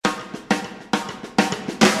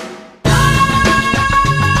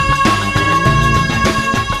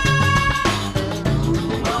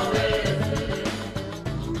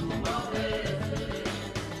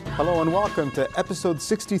Hello and welcome to episode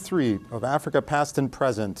 63 of Africa Past and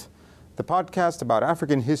Present, the podcast about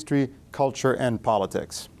African history, culture, and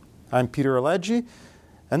politics. I'm Peter Alegi,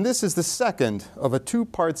 and this is the second of a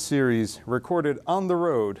two-part series recorded on the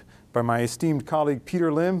road by my esteemed colleague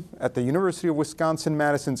Peter Lim at the University of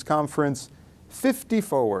Wisconsin-Madison's conference, 50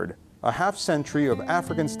 Forward, a half-century of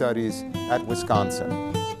African studies at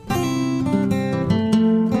Wisconsin.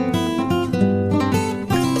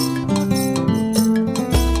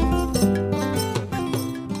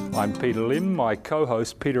 I'm Peter Lim. My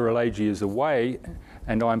co-host Peter Alegi is away,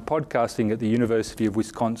 and I'm podcasting at the University of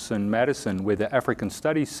Wisconsin-Madison, where the African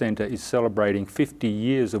Studies Center is celebrating 50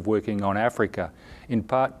 years of working on Africa, in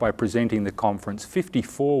part by presenting the conference 50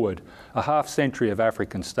 Forward, a half-century of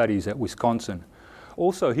African studies at Wisconsin.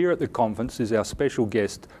 Also here at the conference is our special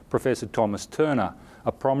guest, Professor Thomas Turner,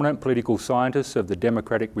 a prominent political scientist of the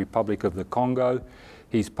Democratic Republic of the Congo.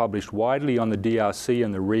 He's published widely on the DRC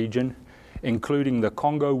and the region, including The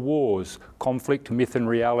Congo Wars, Conflict, Myth and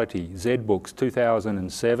Reality, Z-Books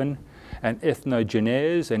 2007, and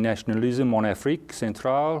Ethnogenèse et Nationalisme en Afrique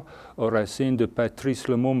Centrale aux Racines de Patrice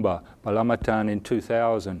Lumumba by Lamatan in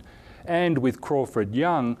 2000, and with Crawford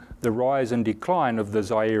Young, The Rise and Decline of the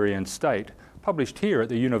Zairian State, published here at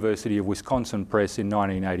the University of Wisconsin Press in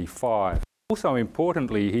 1985. Also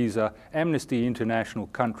importantly, he's an Amnesty International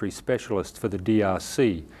country specialist for the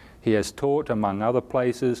DRC. He has taught, among other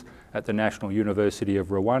places, at the National University of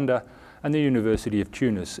Rwanda and the University of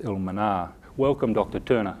Tunis, El Manar. Welcome, Dr.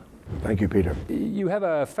 Turner. Thank you, Peter. You have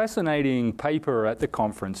a fascinating paper at the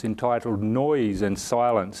conference entitled Noise and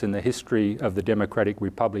Silence in the History of the Democratic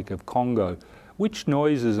Republic of Congo. Which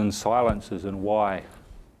noises and silences and why?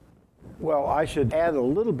 Well, I should add a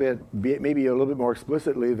little bit, maybe a little bit more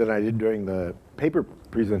explicitly than I did during the paper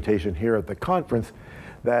presentation here at the conference,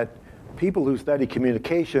 that people who study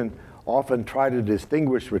communication often try to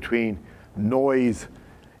distinguish between noise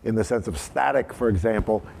in the sense of static, for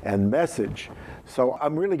example, and message. So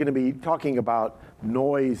I'm really going to be talking about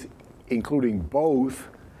noise, including both,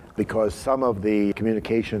 because some of the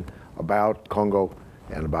communication about Congo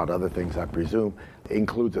and about other things, I presume,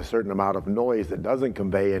 includes a certain amount of noise that doesn't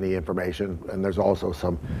convey any information, and there's also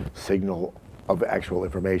some signal of actual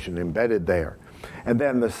information embedded there. And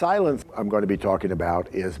then the silence I'm going to be talking about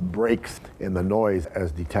is breaks in the noise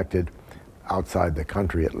as detected outside the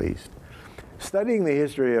country, at least. Studying the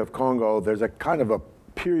history of Congo, there's a kind of a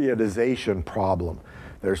periodization problem.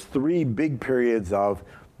 There's three big periods of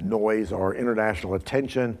noise or international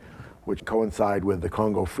attention, which coincide with the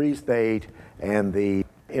Congo Free State and the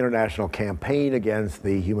international campaign against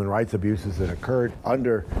the human rights abuses that occurred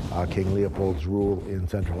under King Leopold's rule in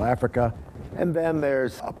Central Africa. And then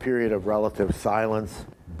there's a period of relative silence.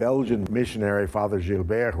 Belgian missionary Father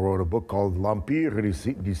Gilbert wrote a book called L'Empire du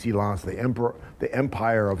Silence, the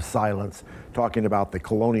Empire of Silence, talking about the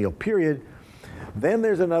colonial period. Then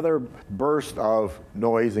there's another burst of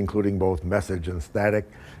noise, including both message and static.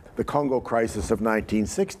 The Congo crisis of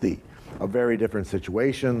 1960, a very different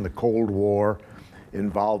situation, the Cold War,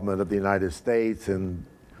 involvement of the United States and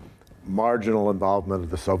marginal involvement of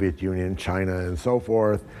the Soviet Union, China, and so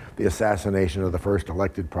forth, the assassination of the first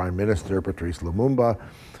elected prime minister, Patrice Lumumba,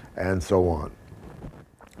 and so on.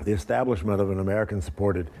 The establishment of an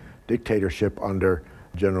American-supported dictatorship under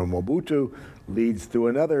General Mobutu leads to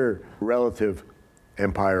another relative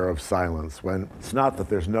empire of silence, when it's not that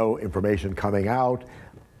there's no information coming out.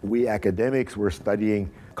 We academics were studying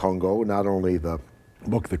Congo, not only the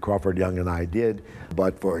book that Crawford Young and I did,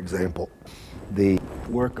 but, for example, the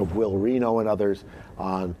work of Will Reno and others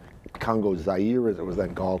on Congo Zaire, as it was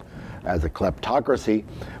then called, as a kleptocracy.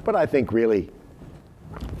 But I think really,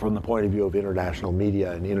 from the point of view of international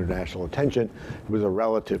media and international attention, it was a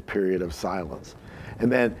relative period of silence. And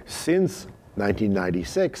then since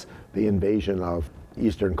 1996, the invasion of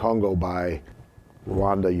Eastern Congo by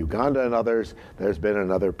Rwanda, Uganda, and others, there's been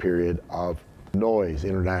another period of noise,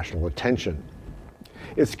 international attention.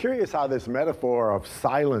 It's curious how this metaphor of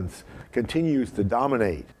silence continues to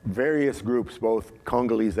dominate. Various groups, both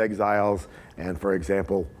Congolese exiles and, for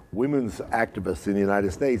example, women's activists in the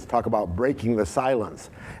United States, talk about breaking the silence.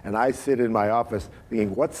 And I sit in my office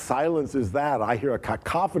thinking, what silence is that? I hear a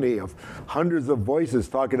cacophony of hundreds of voices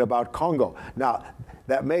talking about Congo. Now,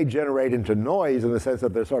 that may generate into noise in the sense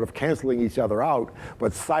that they're sort of canceling each other out,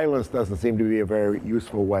 but silence doesn't seem to be a very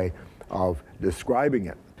useful way of describing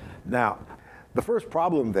it. Now, the first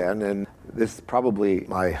problem then, and this probably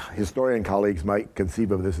my historian colleagues might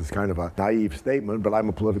conceive of this as kind of a naive statement, but I'm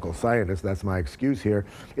a political scientist, that's my excuse here,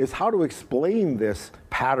 is how to explain this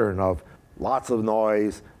pattern of lots of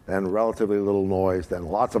noise, then relatively little noise, then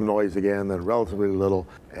lots of noise again, then relatively little,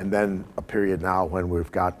 and then a period now when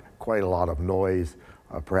we've got quite a lot of noise,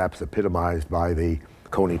 perhaps epitomized by the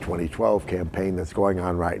Kony 2012 campaign that's going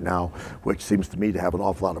on right now, which seems to me to have an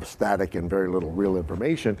awful lot of static and very little real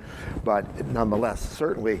information, but nonetheless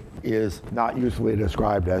certainly is not usually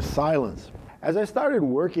described as silence. As I started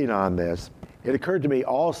working on this, it occurred to me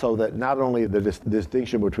also that not only the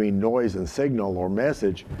distinction between noise and signal or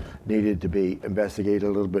message needed to be investigated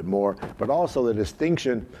a little bit more, but also the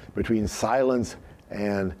distinction between silence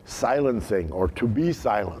and silencing, or to be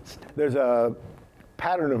silenced. There's a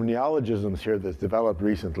pattern of neologisms here that's developed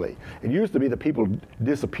recently. It used to be that people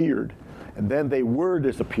disappeared, and then they were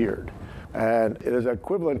disappeared. And it is an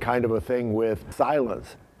equivalent kind of a thing with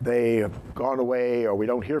silence. They have gone away, or we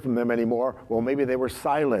don't hear from them anymore. Well, maybe they were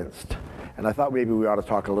silenced. And I thought maybe we ought to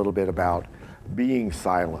talk a little bit about being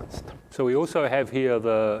silenced. So we also have here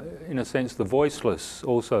in a sense, the voiceless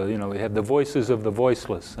also, we have the voices of the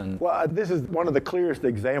voiceless. Well, this is one of the clearest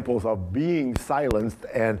examples of being silenced.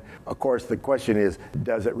 And of course, the question is,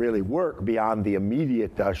 does it really work beyond the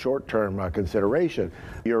immediate short-term consideration?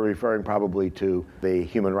 You're referring probably to the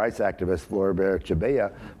human rights activist Floribert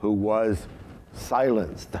Chebeya, who was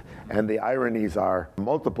silenced. And the ironies are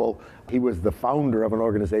multiple. He was the founder of an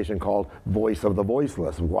organization called Voice of the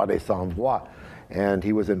Voiceless, Voix des Sans Voix. And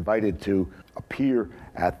he was invited to appear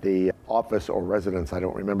at the office or residence, I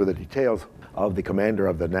don't remember the details, of the commander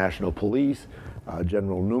of the National Police,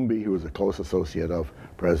 General Numbi, who was a close associate of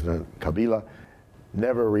President Kabila.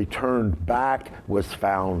 Never returned back, was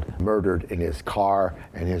found murdered in his car,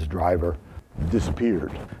 and his driver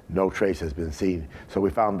disappeared. No trace has been seen. So they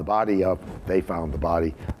found the body of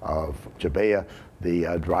Chebeya.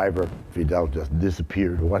 The driver, Fidel, just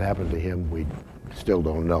disappeared. What happened to him, we still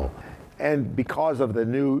don't know. And because of the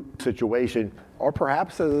new situation, or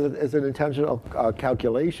perhaps as an intentional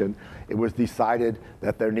calculation, it was decided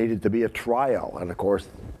that there needed to be a trial. And of course,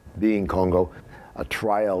 being Congo, a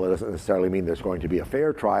trial doesn't necessarily mean there's going to be a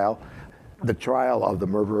fair trial. The trial of the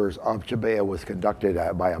murderers of Chebeya was conducted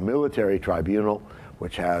by a military tribunal,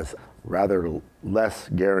 which has rather less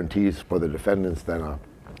guarantees for the defendants than a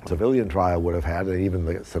civilian trial would have had, and even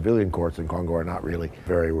the civilian courts in Congo are not really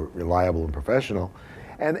very reliable and professional.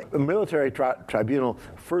 And the military tribunal,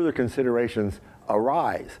 further considerations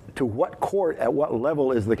arise. To what court, at what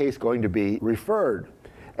level is the case going to be referred?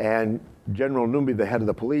 And General Numbi, the head of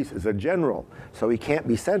the police, is a general, so he can't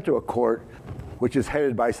be sent to a court which is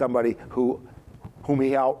headed by somebody whom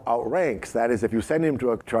he outranks. That is, if you send him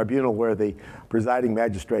to a tribunal where the presiding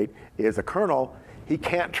magistrate is a colonel, he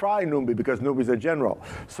can't try Numbi because Numbi's a general.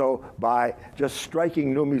 So by just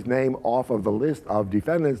striking Numbi's name off of the list of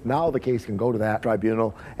defendants, now the case can go to that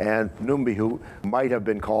tribunal, and Numbi, who might have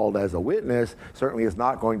been called as a witness, certainly is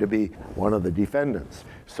not going to be one of the defendants.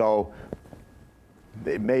 So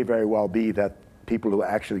it may very well be that people who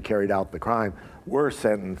actually carried out the crime were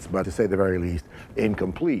sentenced, but to say the very least,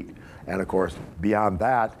 incomplete. And of course, beyond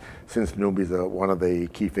that, since Numbi's one of the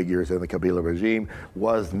key figures in the Kabila regime,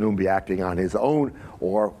 was Numbi acting on his own,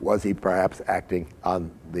 or was he perhaps acting on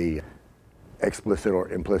the explicit or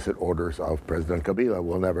implicit orders of President Kabila?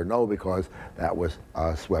 We'll never know, because that was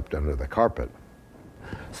swept under the carpet.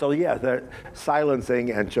 So yeah, the silencing,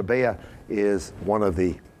 and Chebeya is one of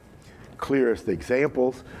the clearest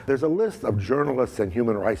examples. There's a list of journalists and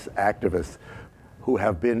human rights activists who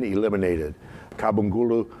have been eliminated.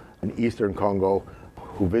 Kabungulu in eastern Congo,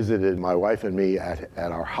 who visited my wife and me at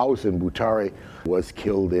our house in Butare, was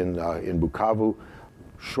killed in Bukavu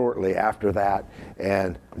shortly after that,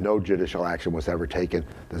 and no judicial action was ever taken.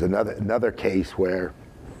 There's another case where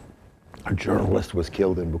a journalist was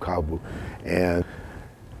killed in Bukavu, and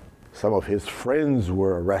some of his friends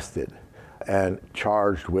were arrested and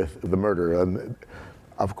charged with the murder. And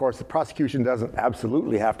of course, the prosecution doesn't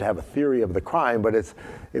absolutely have to have a theory of the crime, but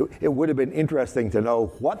it would have been interesting to know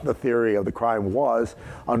what the theory of the crime was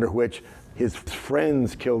under which his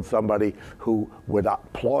friends killed somebody who would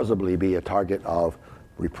plausibly be a target of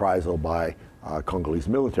reprisal by Congolese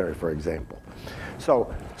military, for example.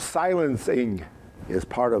 So silencing is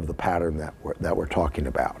part of the pattern that we're talking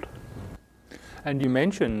about. And you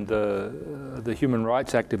mentioned the human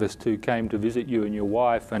rights activist who came to visit you and your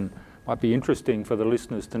wife, and might be interesting for the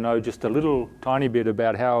listeners to know just a little tiny bit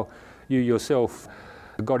about how you yourself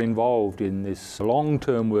got involved in this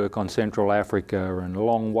long-term work on Central Africa, and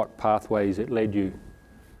along what pathways it led you.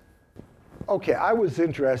 Okay, I was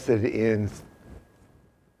interested in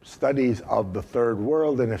studies of the third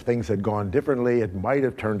world, and if things had gone differently, it might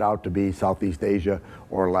have turned out to be Southeast Asia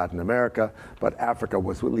or Latin America, but Africa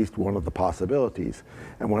was at least one of the possibilities.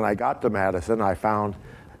 And when I got to Madison, I found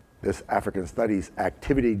this African studies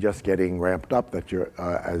activity just getting ramped up that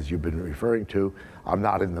as you've been referring to. I'm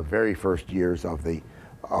not in the very first years of the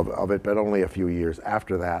of it, but only a few years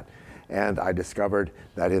after that. And I discovered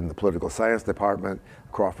that in the political science department,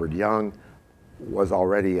 Crawford Young was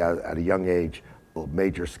already at a young age a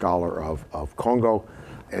major scholar of Congo.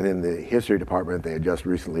 And in the history department, they had just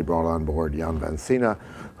recently brought on board Jan van Sina,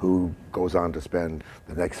 who goes on to spend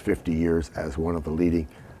the next 50 years as one of the leading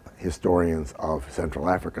historians of Central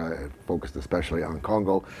Africa, focused especially on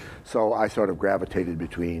Congo. So I sort of gravitated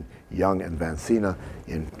between Young and van Sina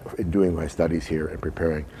in doing my studies here and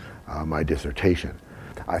preparing my dissertation.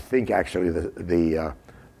 I think actually the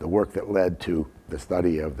work that led to the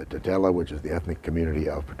study of the Tetela, which is the ethnic community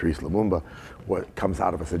of Patrice Lumumba, comes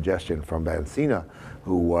out of a suggestion from van Sina,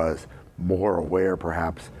 who was more aware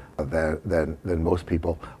perhaps than most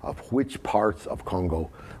people of which parts of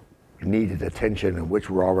Congo needed attention and which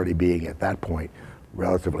were already being, at that point,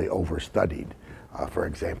 relatively overstudied. For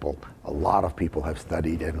example, a lot of people have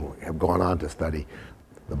studied and have gone on to study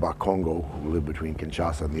the Bakongo, who live between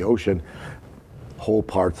Kinshasa and the ocean. Whole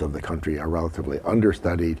parts of the country are relatively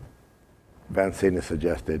understudied. Van Sina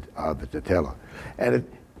suggested the Tetela. And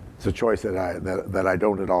it's a choice that I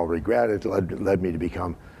don't at all regret. It led me to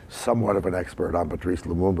become somewhat of an expert on Patrice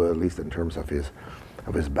Lumumba, at least in terms of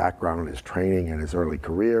his background, his training, and his early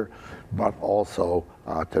career, but also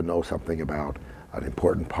to know something about an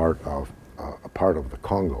important part of the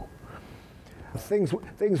Congo.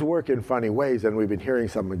 Things work in funny ways, and we've been hearing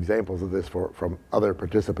some examples of this from other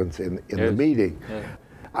participants in the meeting. Yeah.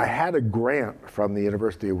 I had a grant from the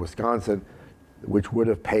University of Wisconsin, which would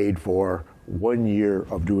have paid for 1 year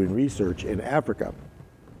of doing research in Africa.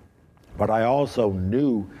 But I also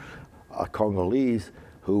knew a Congolese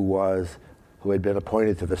who had been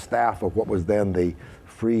appointed to the staff of what was then the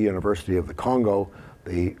Free University of the Congo,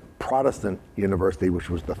 the Protestant university, which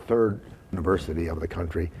was the third university of the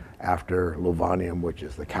country after Lovanium, which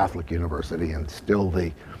is the Catholic university, and still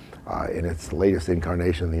in its latest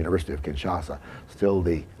incarnation, the University of Kinshasa, still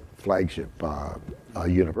the flagship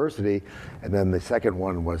university. And then the second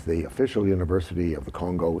one was the official University of the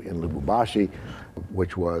Congo in Lubumbashi,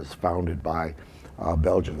 which was founded by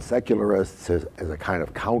Belgian secularists as a kind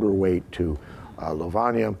of counterweight to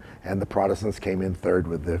Lovanium, and the Protestants came in third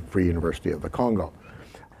with the Free University of the Congo.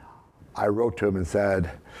 I wrote to him and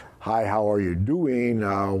said, "Hi, how are you doing?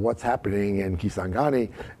 What's happening in Kisangani?"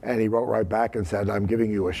 And he wrote right back and said, "I'm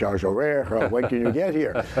giving you a charge horaire. When can you get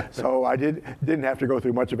here?" So I didn't have to go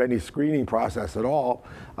through much of any screening process at all.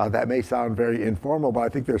 That may sound very informal, but I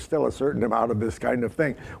think there's still a certain amount of this kind of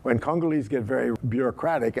thing. When Congolese get very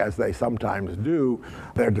bureaucratic, as they sometimes do,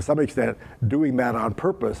 they're to some extent doing that on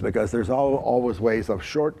purpose, because there's always ways of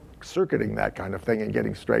short-circuiting that kind of thing and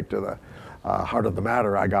getting straight to the heart of the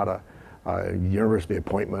matter. I got a university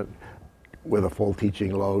appointment with a full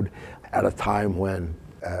teaching load at a time when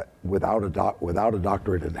without a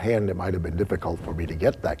doctorate in hand, it might have been difficult for me to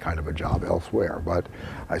get that kind of a job elsewhere. But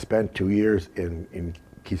I spent 2 years in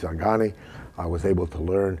Kisangani. I was able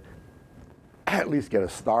to at least get a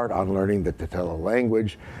start on learning the Tetela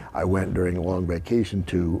language. I went during a long vacation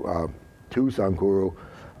to Sankuru.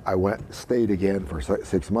 I stayed again for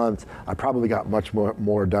 6 months. I probably got much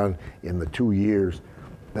more done in the 2 years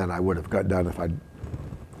than I would have got done if I'd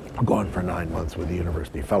gone for 9 months with the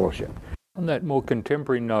university fellowship. On that more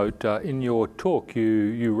contemporary note, in your talk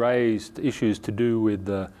you raised issues to do with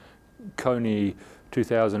the Kony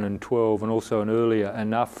 2012 and also an earlier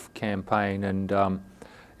Enough campaign, and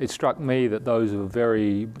it struck me that those are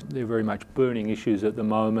they're very much burning issues at the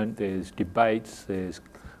moment. There's debates, there's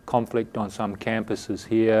conflict on some campuses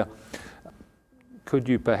here. Could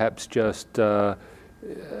you perhaps just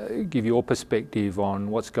give your perspective on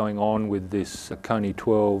what's going on with this Kony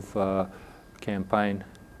 12 campaign?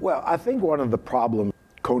 Well, I think one of the problems,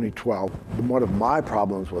 Kony 12, one of my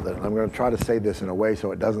problems with it, and I'm going to try to say this in a way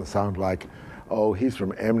so it doesn't sound like, oh, he's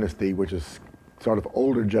from Amnesty, which is sort of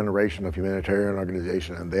older generation of humanitarian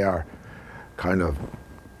organization, and they are kind of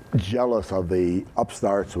jealous of the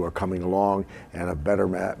upstarts who are coming along and have better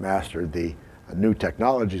mastered the new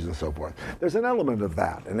technologies and so forth. There's an element of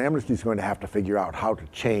that, and Amnesty is going to have to figure out how to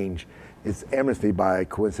change. Amnesty, by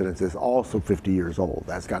coincidence, is also 50 years old.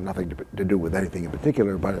 That's got nothing to do with anything in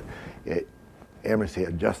particular, but Amnesty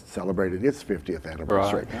had just celebrated its 50th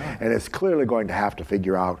anniversary. Right. And it's clearly going to have to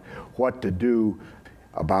figure out what to do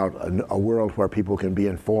about a world where people can be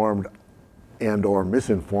informed and or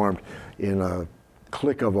misinformed in a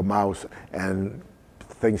click of a mouse, and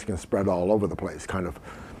things can spread all over the place, kind of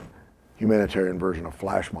humanitarian version of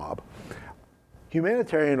flash mob.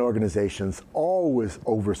 Humanitarian organizations always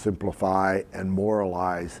oversimplify and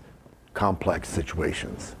moralize complex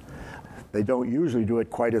situations. They don't usually do it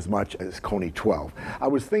quite as much as Kony 12. I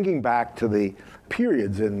was thinking back to the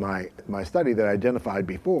periods in my study that I identified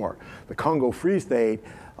before. The Congo Free State,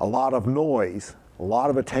 a lot of noise, a lot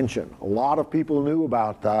of attention. A lot of people knew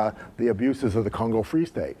about the abuses of the Congo Free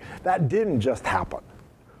State. That didn't just happen.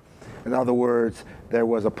 In other words, there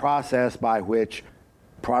was a process by which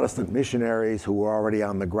Protestant missionaries who were already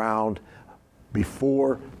on the ground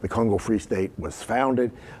before the Congo Free State was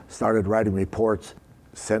founded started writing reports,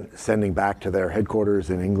 sending back to their headquarters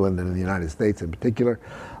in England and in the United States in particular,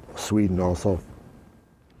 Sweden also,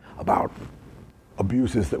 about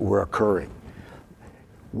abuses that were occurring.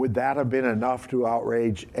 Would that have been enough to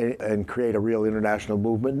outrage and create a real international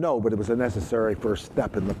movement? No, but it was a necessary first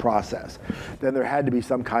step in the process. Then there had to be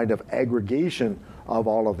some kind of aggregation of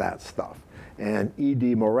all of that stuff. And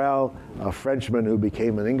E.D. Morel, a Frenchman who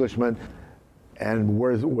became an Englishman and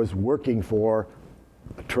was working for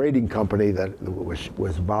a trading company that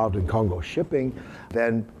was involved in Congo shipping,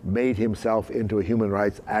 then made himself into a human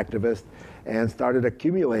rights activist and started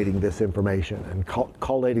accumulating this information and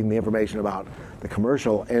collating the information about the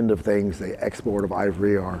commercial end of things, the export of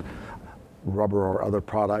ivory or rubber or other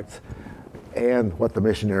products, and what the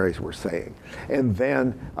missionaries were saying. And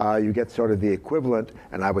then you get sort of the equivalent,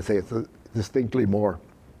 and I would say it's a distinctly more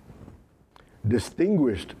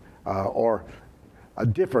distinguished or a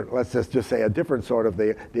different, let's just say a different sort of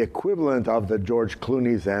the equivalent of the George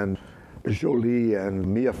Clooney's and Jolie and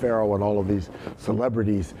Mia Farrow and all of these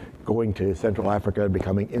celebrities going to Central Africa and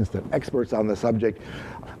becoming instant experts on the subject.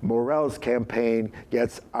 Morel's campaign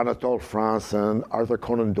gets Anatole France and Arthur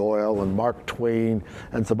Conan Doyle and Mark Twain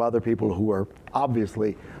and some other people who are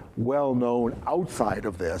obviously well known outside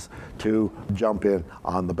of this to jump in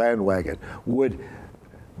on the bandwagon. Would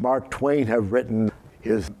Mark Twain have written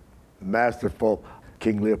his masterful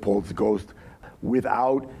King Leopold's Ghost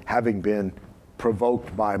without having been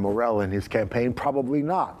provoked by Morel in his campaign? Probably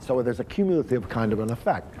not. So there's a cumulative kind of an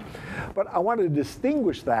effect. But I want to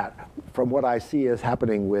distinguish that from what I see as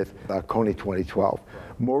happening with Kony 2012.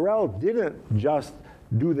 Morel didn't just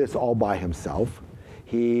do this all by himself.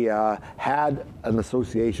 He had an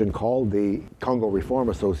association called the Congo Reform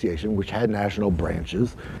Association, which had national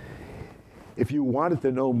branches. If you wanted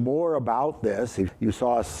to know more about this, if you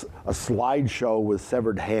saw a slideshow with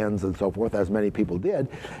severed hands and so forth, as many people did,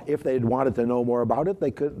 if they'd wanted to know more about it,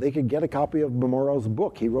 they could get a copy of Morel's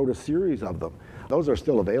book. He wrote a series of them. Those are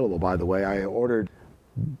still available, by the way. I ordered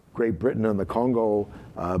Great Britain and the Congo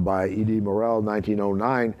by E.D. Morel,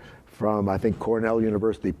 1909, from, I think, Cornell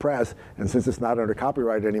University Press. And since it's not under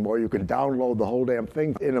copyright anymore, you can download the whole damn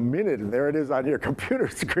thing in a minute, and there it is on your computer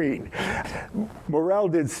screen. Morel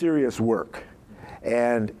did serious work.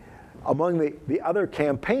 And among the other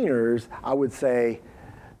campaigners, I would say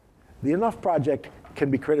the Enough Project can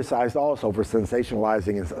be criticized also for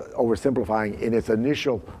sensationalizing and oversimplifying in its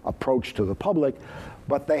initial approach to the public,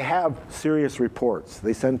 but they have serious reports.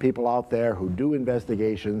 They send people out there who do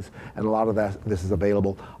investigations, and a lot of this is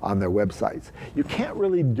available on their websites. You can't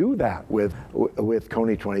really do that with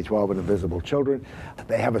Kony 2012 and Invisible Children.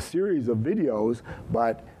 They have a series of videos,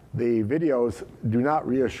 but the videos do not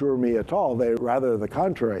reassure me at all. They're rather the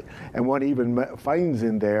contrary. And one even finds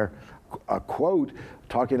in there a quote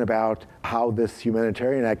talking about how this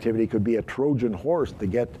humanitarian activity could be a Trojan horse to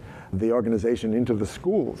get the organization into the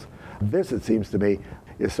schools. This, it seems to me,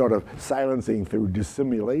 is sort of silencing through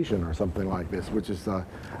dissimulation or something like this, which is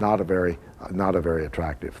not a very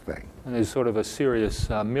attractive thing. And there's sort of a serious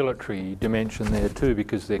military dimension there too,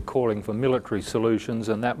 because they're calling for military solutions,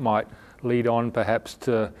 and that might lead on perhaps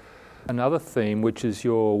to another theme, which is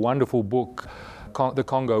your wonderful book, The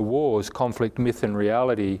Congo Wars, Conflict, Myth and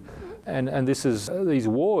Reality. And these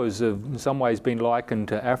wars have in some ways been likened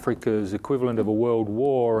to Africa's equivalent of a world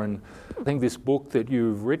war, and I think this book that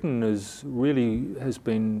you've written has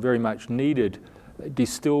been very much needed. It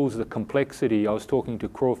distills the complexity. I was talking to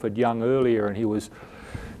Crawford Young earlier, and he was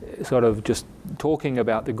sort of just talking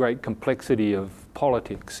about the great complexity of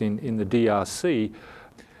politics in the DRC.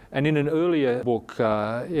 And in an earlier book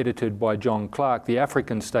edited by John Clark, The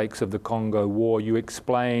African Stakes of the Congo War, you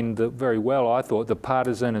explained very well, I thought, the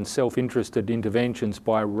partisan and self-interested interventions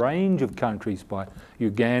by a range of countries, by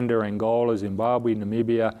Uganda, Angola, Zimbabwe,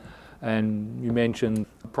 Namibia, and you mentioned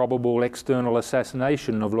probable external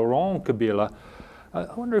assassination of Laurent Kabila.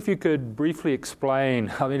 I wonder if you could briefly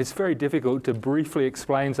explain, I mean, it's very difficult to briefly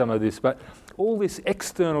explain some of this, but all this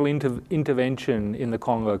external intervention in the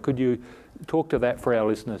Congo, could you talk to that for our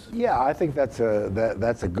listeners? Yeah, I think that's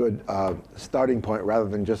a good starting point, rather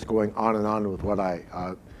than just going on and on with what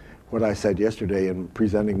I said yesterday in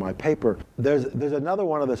presenting my paper. There's another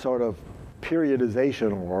one of the sort of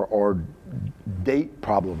periodization or date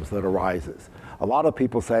problems that arises. A lot of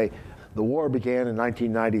people say the war began in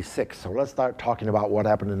 1996, so let's start talking about what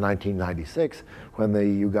happened in 1996 when the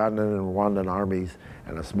Ugandan and Rwandan armies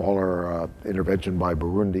and a smaller intervention by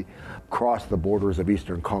Burundi crossed the borders of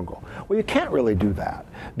eastern Congo. Well, you can't really do that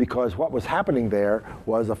because what was happening there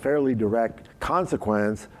was a fairly direct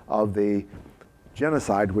consequence of the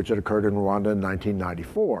genocide which had occurred in Rwanda in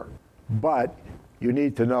 1994. But you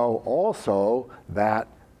need to know also that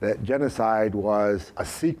genocide was a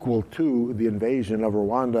sequel to the invasion of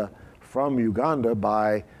Rwanda from Uganda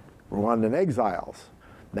by Rwandan exiles.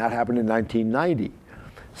 That happened in 1990.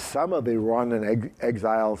 Some of the Rwandan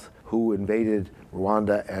exiles who invaded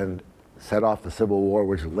Rwanda and set off the civil war,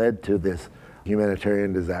 which led to this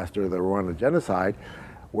humanitarian disaster, the Rwanda genocide,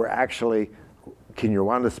 were actually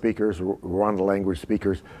Kinyarwanda speakers, Rwanda language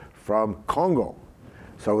speakers from Congo.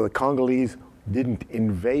 So the Congolese didn't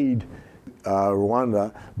invade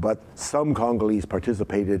Rwanda, but some Congolese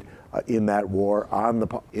participated in that war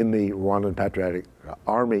in the Rwandan Patriotic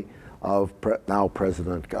Army of now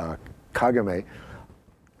President Kagame.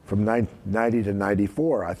 From 1990 to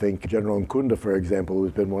 94, I think General Nkunda, for example,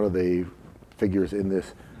 who's been one of the figures in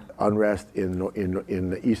this unrest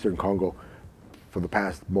in eastern Congo for the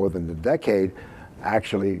past more than a decade,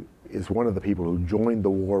 actually is one of the people who joined the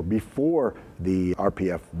war before the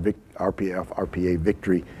RPA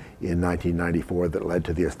victory in 1994 that led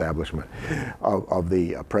to the establishment of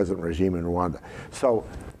the present regime in Rwanda. So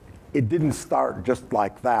it didn't start just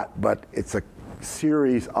like that, but it's a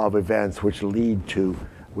series of events which lead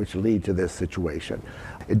to this situation.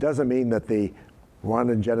 It doesn't mean that the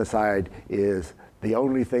Rwandan genocide is the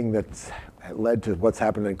only thing that's led to what's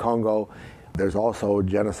happened in Congo. There's also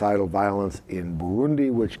genocidal violence in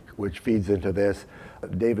Burundi, which feeds into this.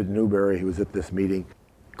 David Newberry, who was at this meeting,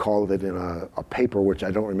 called it in a paper, which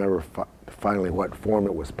I don't remember finally what form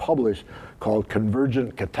it was published, called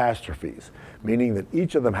Convergent Catastrophes, meaning that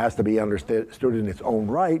each of them has to be understood in its own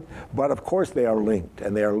right, but of course they are linked,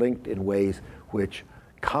 and they are linked in ways which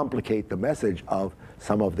complicate the message of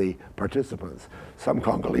some of the participants. Some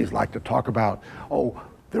Congolese like to talk about,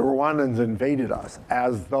 the Rwandans invaded us,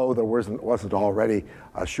 as though there wasn't already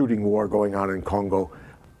a shooting war going on in Congo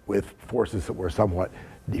with forces that were somewhat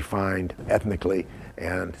defined ethnically,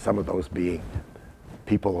 and some of those being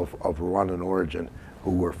people of Rwandan origin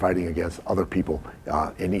who were fighting against other people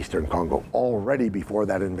in eastern Congo already before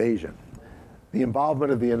that invasion. The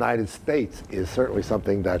involvement of the United States is certainly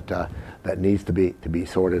something that needs to be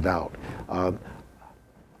sorted out.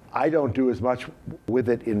 I don't do as much with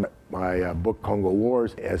it in my book Congo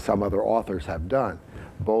Wars as some other authors have done.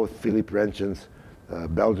 Both Philippe Renchens,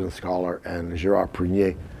 Belgian scholar, and Gérard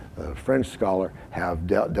Prunier, the French scholar, have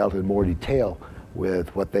dealt in more detail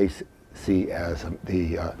with what they see as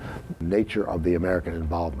the nature of the American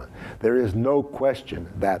involvement. There is no question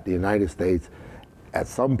that the United States at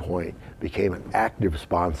some point became an active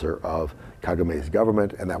sponsor of Kagame's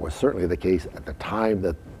government, and that was certainly the case at the time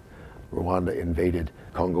that Rwanda invaded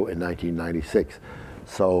Congo in 1996.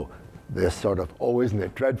 So this sort of, isn't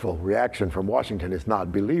it dreadful reaction from Washington is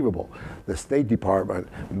not believable. The State Department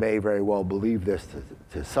may very well believe this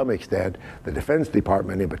to some extent. The Defense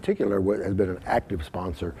Department in particular has been an active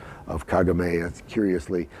sponsor of Kagame. It's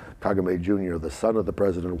curiously, Kagame Jr., the son of the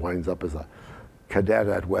president, winds up as a cadet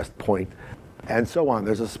at West Point, and so on.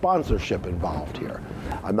 There's a sponsorship involved here.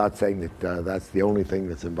 I'm not saying that that's the only thing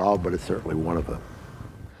that's involved, but it's certainly one of them.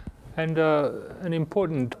 And an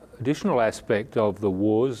important additional aspect of the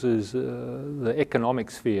wars is the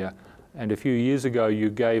economic sphere. And a few years ago you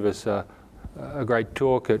gave us a great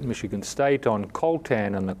talk at Michigan State on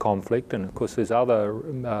coltan and the conflict, and of course there's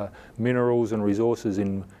other minerals and resources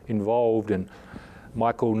involved. And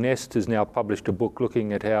Michael Nest has now published a book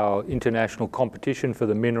looking at how international competition for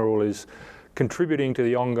the mineral is contributing to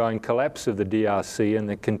the ongoing collapse of the DRC and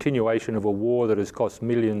the continuation of a war that has cost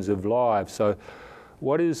millions of lives. So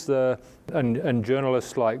what is and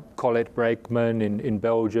journalists like Colette Braekman in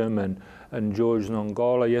Belgium and George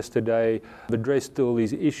Nongola yesterday have addressed all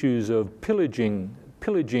these issues of pillaging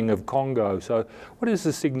of Congo. So what is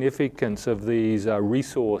the significance of these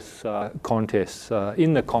resource contests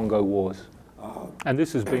in the Congo wars? And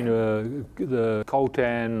this has been the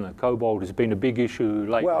coltan, the cobalt has been a big issue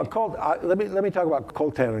lately. Well, let me talk about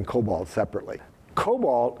coltan and cobalt separately.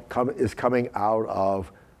 Cobalt is coming out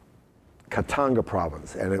of Katanga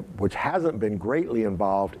province, which hasn't been greatly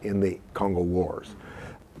involved in the Congo wars.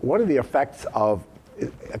 One of the effects of,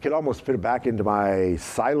 I could almost fit it back into my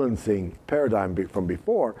silencing paradigm from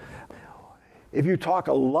before, if you talk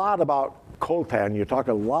a lot about coltan, you talk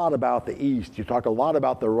a lot about the East, you talk a lot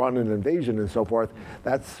about the Rwandan invasion and so forth.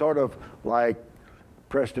 That's sort of like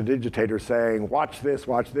prestidigitator saying, watch this,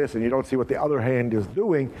 and you don't see what the other hand is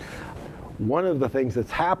doing. One of the things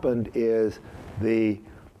that's happened is the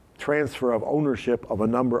transfer of ownership of a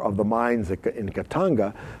number of the mines in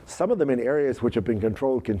Katanga, some of them in areas which have been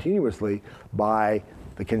controlled continuously by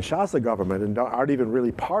the Kinshasa government and aren't even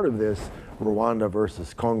really part of this Rwanda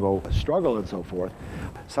versus Congo struggle and so forth.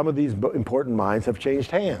 Some of these important mines have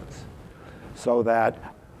changed hands, so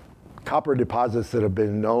that copper deposits that have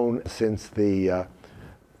been known since the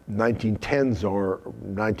 1910s or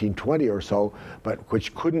 1920 or so, but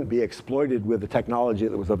which couldn't be exploited with the technology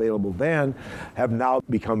that was available then, have now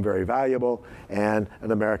become very valuable, and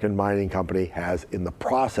an American mining company has, in the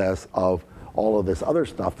process of all of this other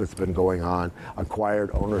stuff that's been going on,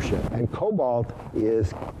 acquired ownership. And cobalt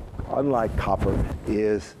is, unlike copper,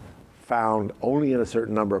 is found only in a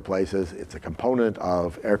certain number of places. It's a component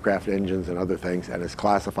of aircraft engines and other things, and is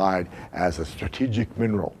classified as a strategic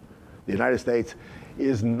mineral. The United States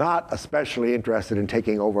is not especially interested in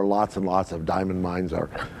taking over lots and lots of diamond mines or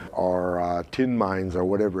tin mines or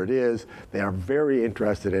whatever it is. They are very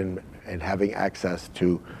interested in having access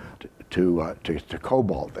to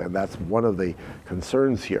cobalt, and that's one of the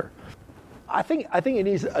concerns here. I think it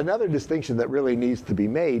needs another distinction that really needs to be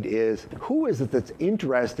made is who is it that's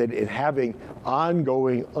interested in having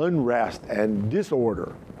ongoing unrest and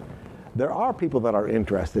disorder? There are people that are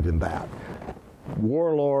interested in that.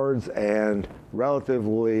 Warlords and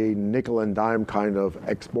relatively nickel and dime kind of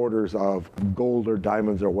exporters of gold or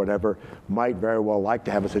diamonds or whatever might very well like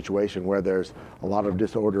to have a situation where there's a lot of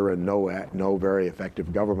disorder and no very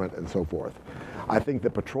effective government and so forth. I think the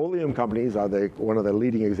petroleum companies are one of the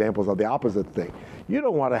leading examples of the opposite thing. You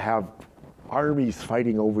don't want to have armies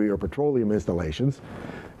fighting over your petroleum installations,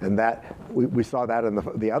 and that we saw that in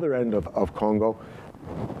the other end of Congo,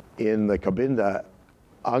 in the Cabinda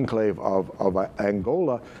enclave of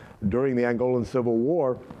Angola. During the Angolan Civil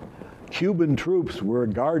War, Cuban troops were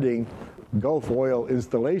guarding Gulf oil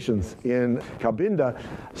installations in Cabinda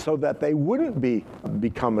so that they wouldn't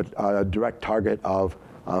become a direct target of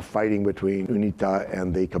fighting between UNITA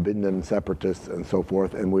and the Cabindan separatists and so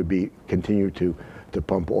forth, and would continue to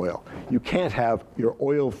pump oil. You can't have your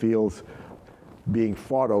oil fields being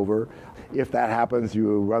fought over. If that happens,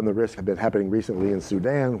 you run the risk of it happening recently in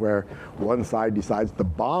Sudan, where one side decides to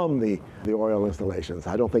bomb the oil installations.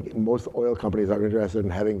 I don't think most oil companies are interested in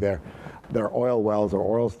having their oil wells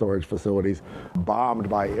or oil storage facilities bombed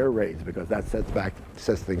by air raids, because that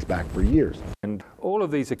sets things back for years. And all of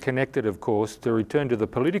these are connected, of course. To return to the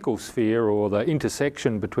political sphere, or the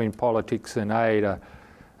intersection between politics and aid, a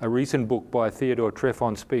recent book by Theodore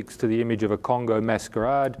Treffon speaks to the image of a Congo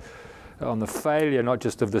masquerade, on the failure not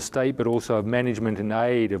just of the state but also of management and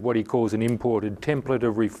aid, of what he calls an imported template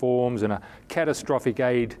of reforms and a catastrophic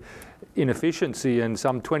aid inefficiency. And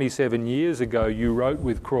some 27 years ago you wrote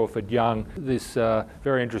with Crawford Young this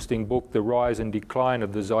very interesting book, The Rise and Decline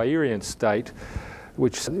of the Zairian State,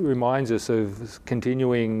 which reminds us of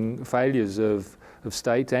continuing failures of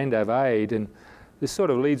states and of aid. And this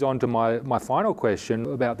sort of leads on to my final question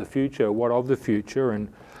about the future. What of the future? And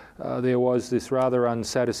there was this rather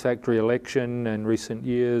unsatisfactory election in recent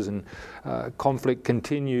years, and conflict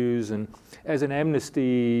continues. And as an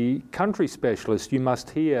Amnesty country specialist, you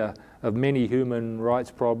must hear of many human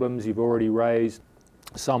rights problems. You've already raised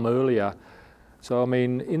some earlier. So, I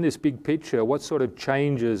mean, in this big picture, what sort of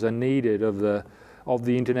changes are needed of the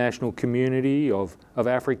international community, of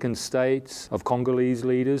African states, of Congolese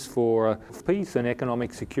leaders for peace and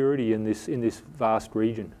economic security in this vast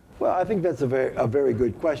region? Well, I think that's a very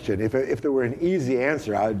good question. If there were an easy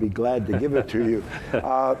answer, I'd be glad to give it to you.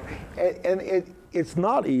 And it's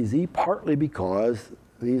not easy, partly because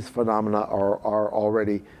these phenomena are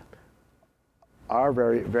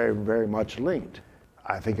very, very, very much linked.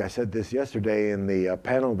 I think I said this yesterday in the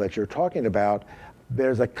panel that you're talking about.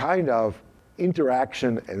 There's a kind of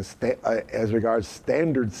interaction and as regards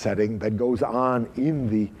standard setting that goes on in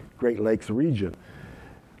the Great Lakes region.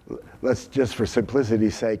 Let's just, for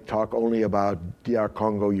simplicity's sake, talk only about DR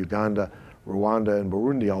Congo, Uganda, Rwanda, and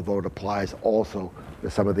Burundi, although it applies also to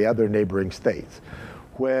some of the other neighboring states.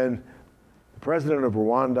 When the president of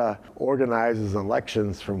Rwanda organizes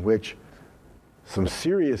elections from which some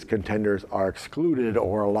serious contenders are excluded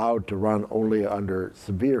or allowed to run only under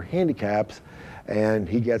severe handicaps, and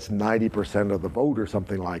he gets 90% of the vote or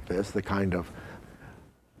something like this, the kind of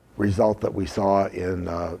result that we saw in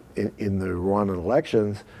the Rwandan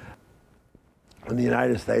elections, and the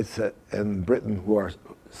United States and Britain, who are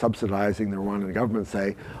subsidizing the Rwandan government,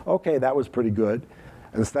 say, okay, that was pretty good.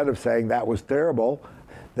 Instead of saying that was terrible,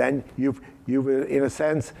 then you've in a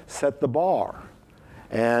sense set the bar.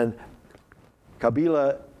 And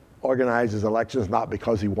Kabila organizes elections not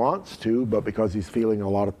because he wants to, but because he's feeling a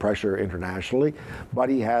lot of pressure internationally. But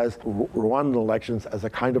he has Rwandan elections as a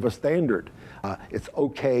kind of a standard. It's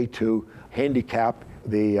okay to handicap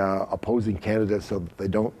the opposing candidates so that they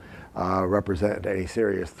don't represent any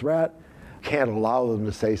serious threat. Can't allow them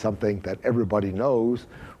to say something that everybody knows,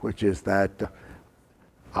 which is that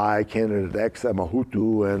I, candidate X, am a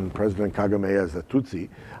Hutu and President Kagame is a Tutsi.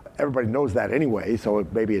 Everybody knows that anyway, so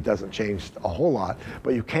maybe it doesn't change a whole lot,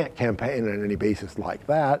 but you can't campaign on any basis like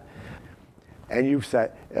that. And you've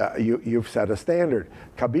set a standard.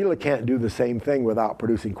 Kabila can't do the same thing without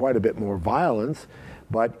producing quite a bit more violence,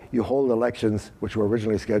 but you hold elections which were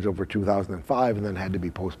originally scheduled for 2005 and then had to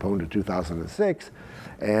be postponed to 2006.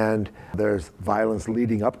 And there's violence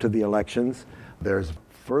leading up to the elections. There's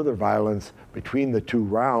further violence between the two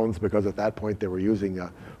rounds because at that point they were using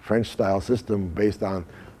a French-style system based on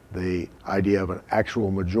the idea of an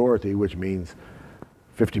actual majority, which means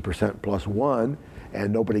 50% plus one,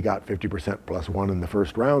 and nobody got 50% plus one in the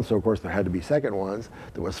first round, so of course there had to be second ones.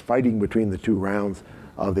 There was fighting between the two rounds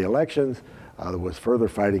of the elections. There was further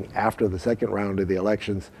fighting after the second round of the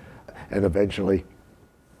elections, and eventually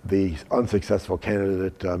the unsuccessful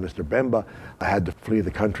candidate, Mr. Bemba, had to flee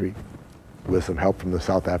the country with some help from the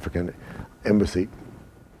South African embassy.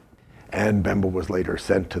 And Bemba was later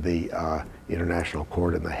sent to the International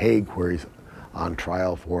Court in The Hague, where he's on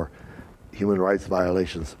trial for human rights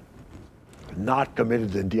violations, not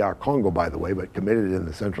committed in DR Congo, by the way, but committed in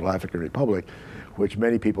the Central African Republic, which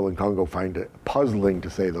many people in Congo find it puzzling, to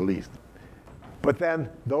say the least. But then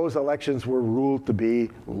those elections were ruled to be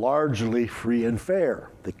largely free and fair,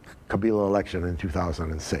 the Kabila election in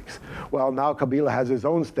 2006. Well, now Kabila has his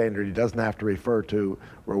own standard. He doesn't have to refer to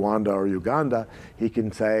Rwanda or Uganda. He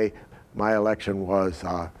can say, my election was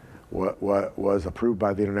approved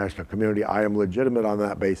by the international community. I am legitimate on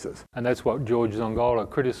that basis. And that's what George Zongola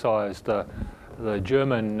criticized the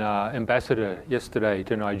German ambassador yesterday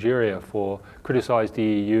to Nigeria criticized the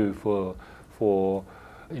EU for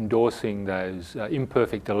endorsing those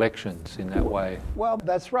imperfect elections in that way. Well,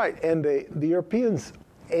 that's right. And the Europeans,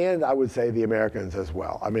 and I would say the Americans as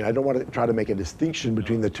well. I mean, I don't want to try to make a distinction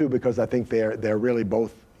between the two because I think they're really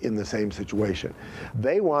both in the same situation.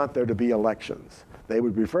 They want there to be elections. They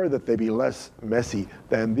would prefer that they be less messy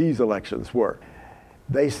than these elections were.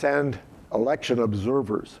 They send election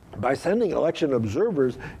observers. By sending election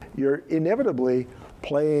observers, you're inevitably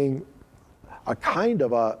playing a kind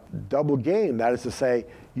of a double game. That is to say,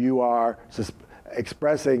 you are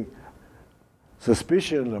expressing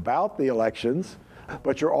suspicion about the elections,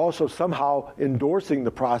 but you're also somehow endorsing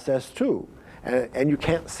the process too. And you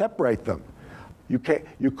can't separate them. You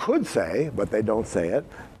could say, but they don't say it,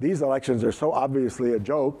 these elections are so obviously a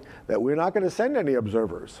joke that we're not going to send any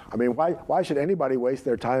observers. I mean, why should anybody waste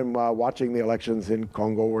their time watching the elections in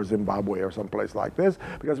Congo or Zimbabwe or someplace like this?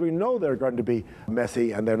 Because we know they're going to be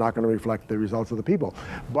messy and they're not going to reflect the results of the people.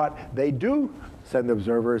 But they do send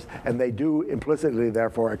observers, and they do implicitly,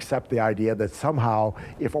 therefore, accept the idea that somehow,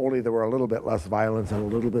 if only there were a little bit less violence and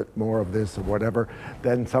a little bit more of this or whatever,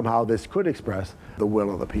 then somehow this could express the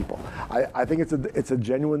will of the people. I think it's a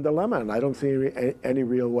genuine dilemma, and I don't see any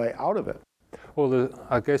real way out of it. Well,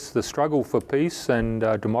 I guess the struggle for peace and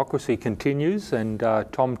democracy continues, and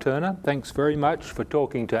Tom Turner, thanks very much for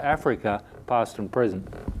talking to Africa, past and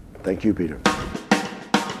present. Thank you, Peter.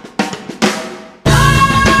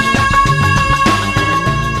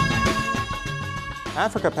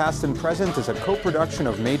 Africa Past and Present is a co-production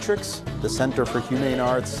of Matrix, the Center for Humane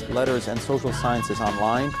Arts, Letters, and Social Sciences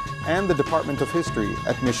Online, and the Department of History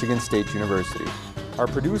at Michigan State University. Our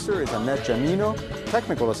producer is Annette Giannino.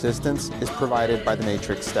 Technical assistance is provided by the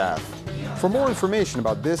Matrix staff. For more information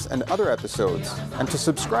about this and other episodes, and to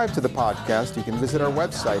subscribe to the podcast, you can visit our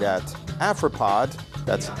website at Afripod,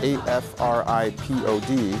 that's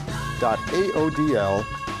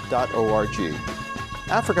AFRIPOD.AODL.org.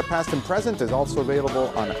 Africa Past and Present is also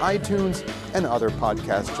available on iTunes and other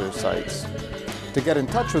podcaster sites. To get in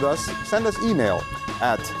touch with us, send us email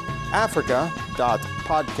at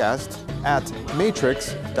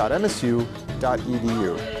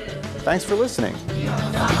africa.podcast@matrix.msu.edu. Thanks for listening.